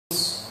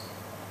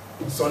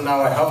So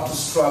now I have to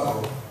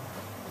struggle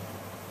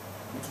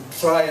to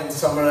try and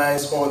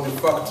summarize all the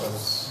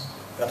factors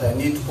that I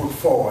need to put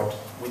forward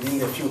within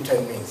the few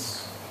 10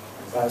 minutes.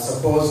 I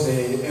suppose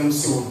the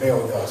MC will bear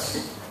with us.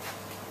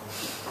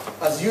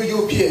 As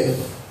UUPF,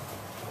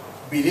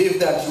 believe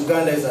that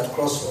Uganda is at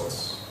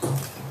crossroads,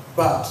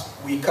 but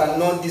we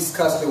cannot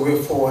discuss the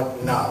way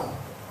forward now.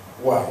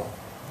 Why?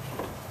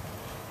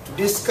 To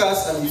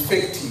discuss an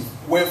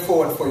effective way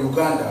forward for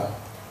Uganda,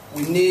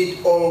 we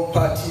need all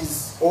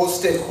parties, all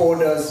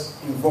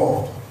stakeholders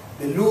involved,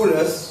 the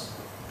rulers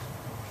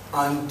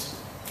and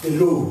the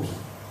ruled.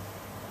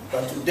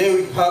 But today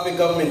we have a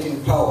government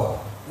in power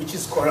which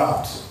is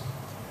corrupt.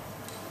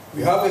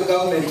 We have a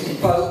government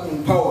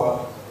in power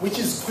which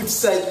is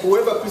criticized.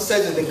 Whoever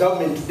criticizes the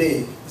government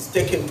today is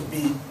taken to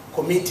be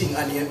committing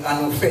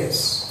an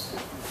offense.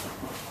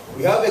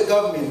 We have a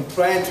government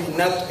trying to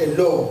enact a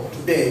law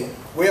today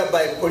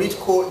whereby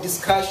political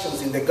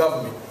discussions in the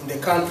government, in the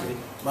country,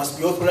 must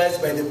be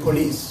authorized by the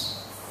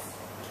police.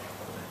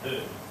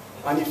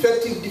 An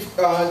effective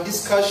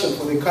discussion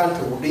for the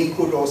country would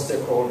include all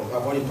stakeholders.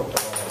 I've already talked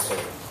about that,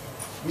 sorry.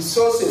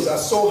 Resources are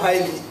so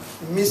highly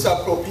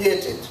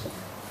misappropriated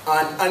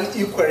and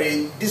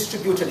unequally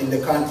distributed in the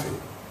country.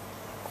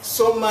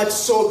 So much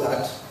so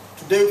that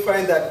today we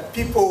find that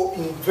people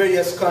in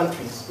various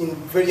countries, in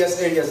various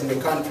areas in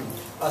the country,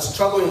 are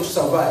struggling to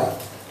survive,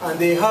 and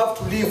they have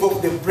to live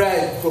off the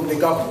bribe from the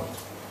government.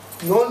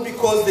 Not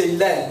because they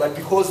like, but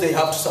because they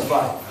have to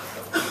survive.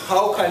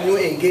 How can you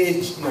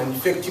engage in an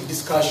effective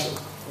discussion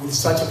with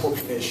such a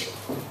population?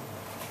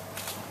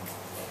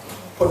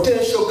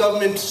 Potential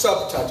government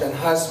sabotage and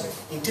harassment,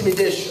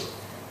 intimidation,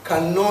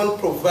 cannot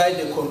provide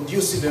a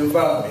conducive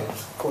environment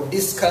for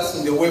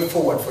discussing the way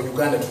forward for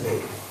Uganda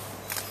today.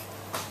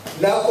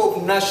 Lack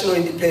of national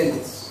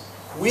independence.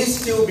 We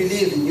still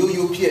believe in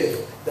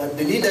UUPF that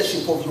the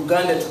leadership of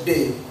Uganda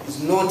today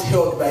is not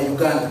held by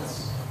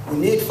Ugandans. We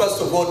need,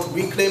 first of all, to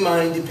reclaim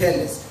our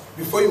independence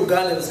before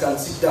Ugandans can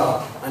sit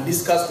down and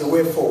discuss the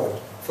way forward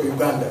for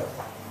Uganda.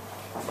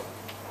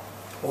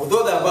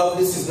 Although the above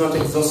list is not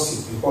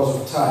exhaustive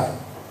because of time,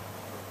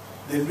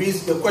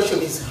 the question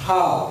is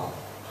how?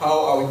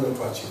 How are we going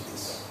to achieve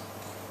this?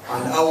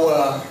 And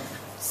our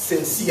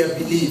sincere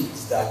belief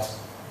is that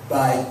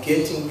by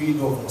getting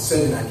rid of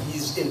Museveni and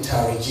his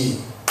entire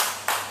regime.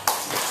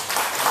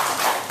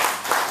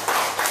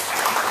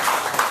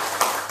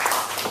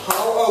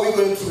 How are we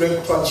going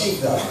to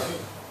achieve that?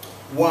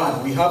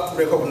 One, we have to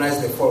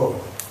recognize the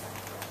following.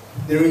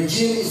 The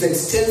regime is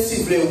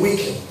extensively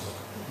weakened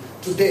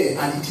today,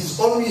 and it is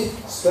only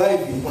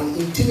thriving on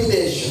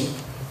intimidation,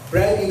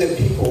 bribing the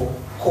people,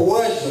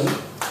 coercion,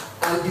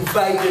 and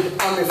divided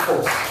army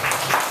force.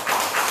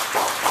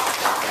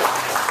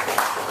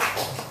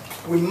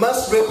 We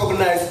must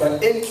recognize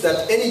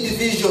that any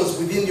divisions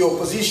within the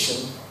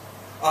opposition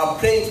are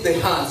playing to the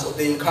hands of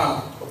the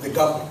incumbent, of the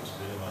government.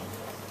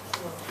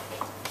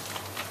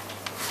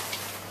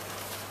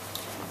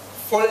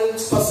 Foreign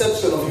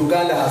perception of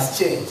Uganda has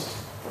changed.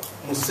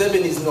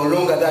 Museveni is no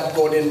longer that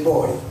golden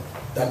boy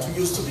that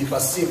used to be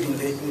perceived in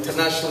the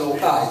international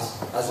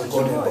eyes as a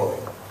golden boy,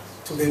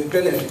 to the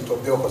benefit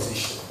of the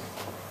opposition.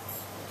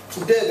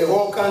 Today, the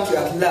whole country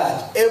at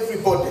large,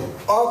 everybody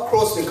all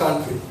across the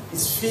country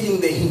is feeling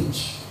the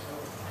hinge.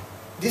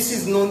 This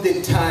is not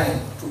the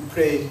time to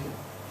play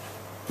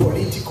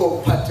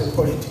political party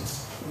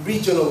politics,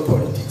 regional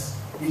politics,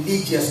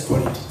 religious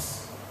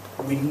politics.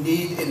 We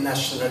need a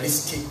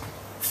nationalistic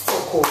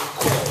focal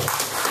core.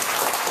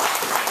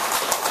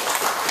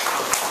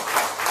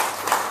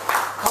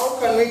 How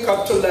can we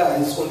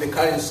capitalize on the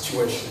current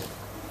situation?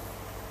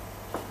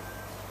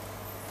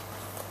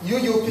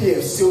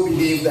 UUPF still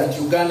believe that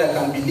Uganda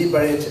can be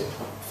liberated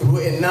through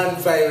a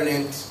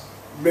non-violent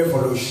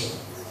revolution.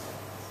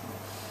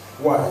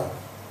 Why?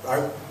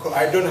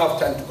 I don't have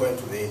time to go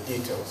into the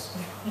details,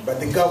 but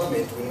the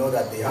government, we know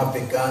that they have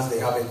the guns, they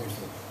have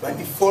everything. But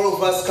if all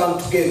of us come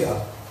together,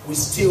 we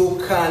still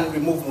can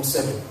remove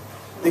Museveni.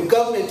 The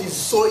government is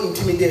so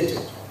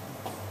intimidated.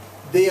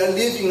 They are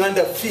living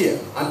under fear,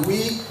 and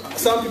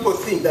some people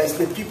think that it's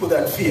the people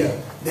that fear,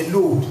 the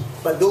Lord,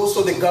 but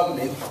also the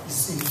government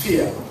is in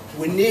fear.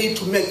 We need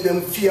to make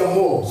them fear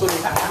more so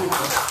they can do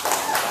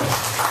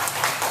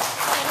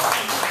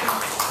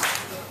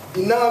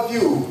it. In our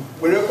view,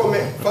 we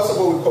recommend, first of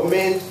all, we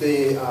commend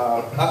the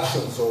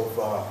actions of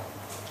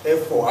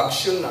F4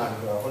 Action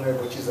and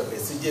Honorable Chiza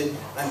Besigye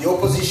and the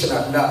opposition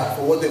at large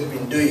for what they've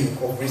been doing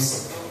of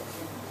recent.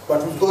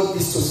 But we've got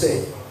this to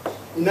say.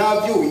 In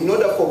our view, in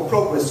order for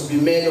progress to be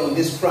made on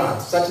this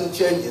front, certain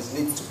changes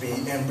need to be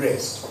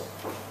embraced.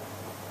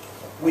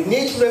 We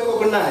need to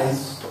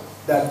recognize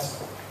that,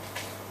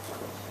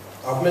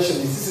 I've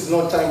mentioned this is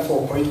not time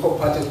for political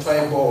party,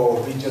 tribal,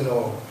 or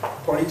regional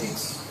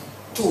politics.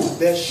 Two,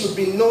 there should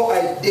be no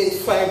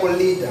identifiable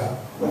leader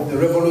of the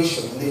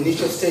revolution in the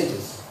initial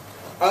stages.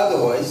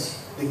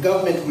 Otherwise, the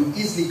government will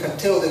easily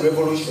curtail the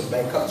revolution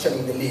by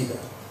capturing the leader.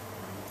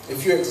 A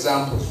few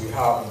examples we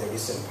have in the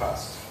recent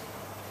past.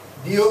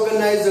 The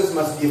organizers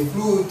must be a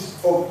fluid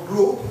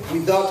group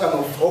without an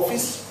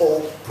office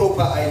or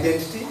proper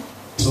identity.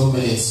 2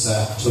 minutes,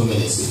 2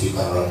 minutes if you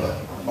can run up.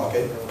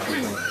 Okay.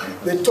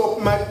 The top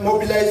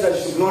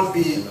mobilizers should not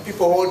be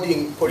people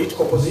holding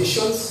political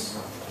positions.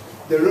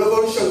 The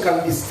revolution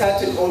can be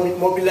started or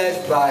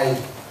mobilized by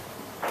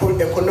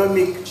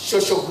economic,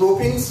 social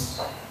groupings.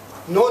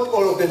 Not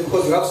all of them,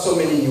 because we have so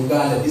many in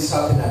Uganda. This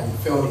happened and it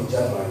failed in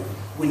January.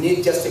 We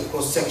need just a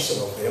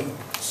cross-section of them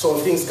so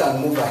things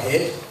can move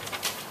ahead.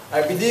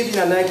 I believe in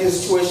an ideal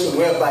situation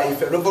whereby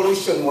if a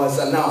revolution was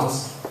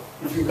announced,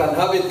 if you can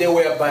have it there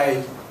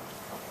whereby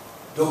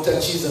Dr.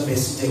 Chiza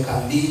Besigye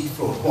can lead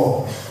from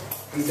home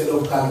instead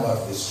of coming out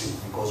of the street,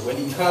 because when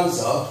he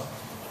comes out,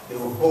 they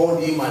will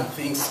hold him and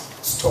things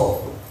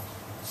stop.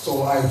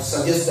 So I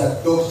suggest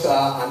that Doctor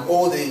and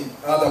all the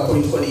other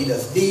political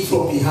leaders lead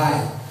from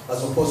behind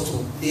as opposed to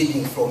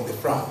leading from the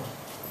front.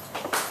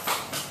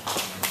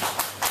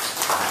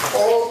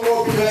 All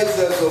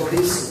mobilizers of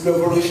these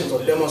revolutions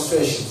or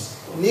demonstrations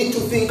need to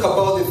think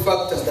about the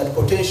factors that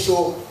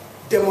potential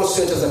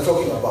demonstrators are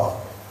talking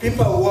about.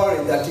 People are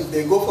worried that if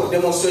they go for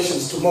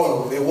demonstrations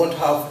tomorrow, they won't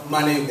have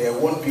money, they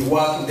won't be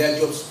working, their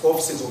jobs,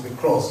 offices will be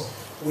closed.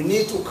 We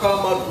need to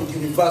come out with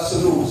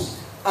universal rules,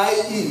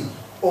 i.e.,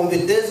 on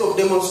the days of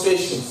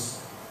demonstrations,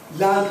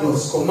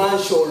 landlords,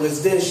 commercial,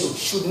 residential,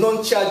 should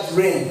not charge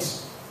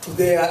rent to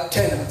their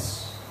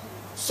tenants.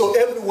 So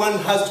everyone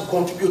has to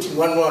contribute in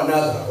one way or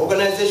another.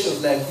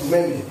 Organizations like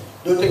Umeme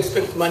don't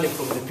expect money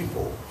from the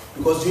people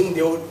because during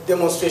the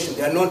demonstration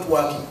they are not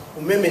working.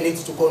 Umeme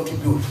needs to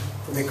contribute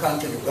to the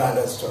country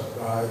Uganda.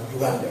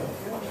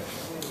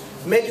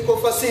 Medical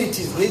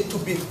facilities need to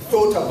be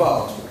thought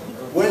about.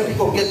 When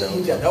people get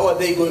injured, how are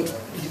they going to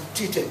be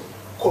treated?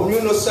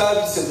 Communal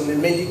services on a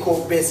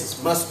medical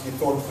basis must be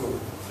thought through.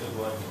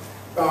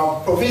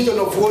 Provision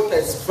of water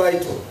is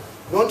vital,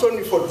 not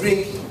only for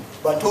drinking,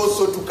 but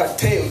also to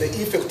curtail the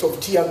effect of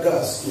tear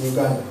gas in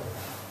Uganda.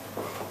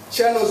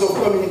 Channels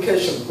of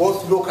communication,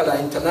 both local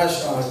and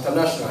international,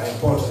 are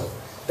important.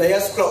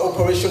 Diaspora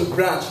operation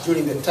branch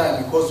during the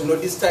time, because you know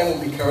this time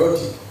will be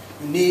chaotic.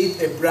 You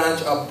need a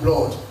branch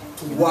abroad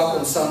to work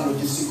on some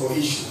logistical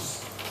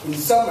issues. In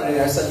summary,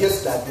 I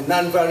suggest that the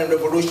non-violent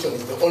revolution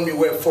is the only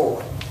way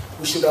forward.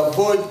 We should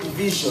avoid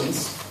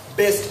divisions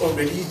based on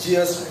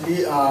religious,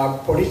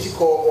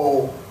 political,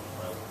 or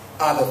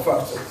other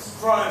factors.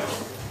 Right.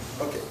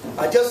 Okay.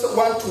 I just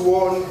want to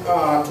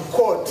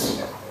quote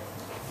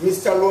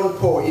Mr. Ron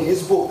Paul in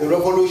his book, The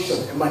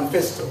Revolution, a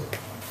Manifesto.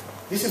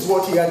 This is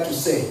what he had to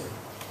say.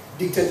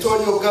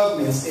 Dictatorial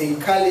governments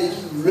encourage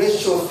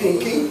racial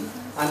thinking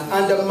and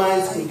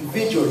undermines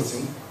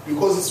individualism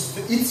because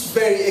its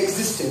very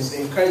existence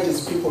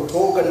encourages people to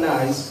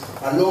organize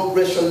along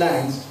racial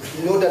lines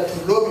in order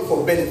to lobby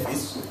for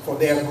benefits for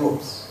their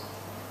groups.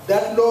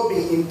 That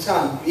lobbying in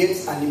turn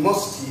creates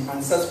animosity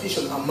and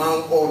suspicion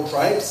among all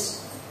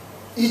tribes,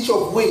 each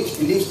of which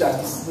believes that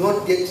it's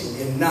not getting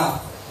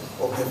enough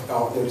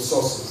of the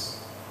resources.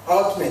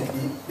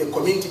 Ultimately, the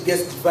community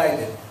gets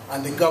divided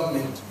and the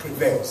government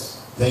prevails.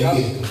 Thank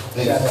you.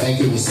 Thank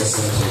you, Mr.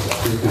 Senator.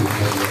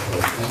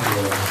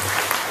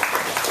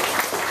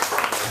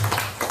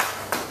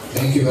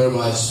 Thank you very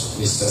much,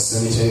 Mr.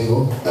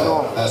 Senator.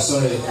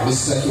 Sorry,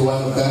 Mr.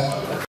 Kiwanuka.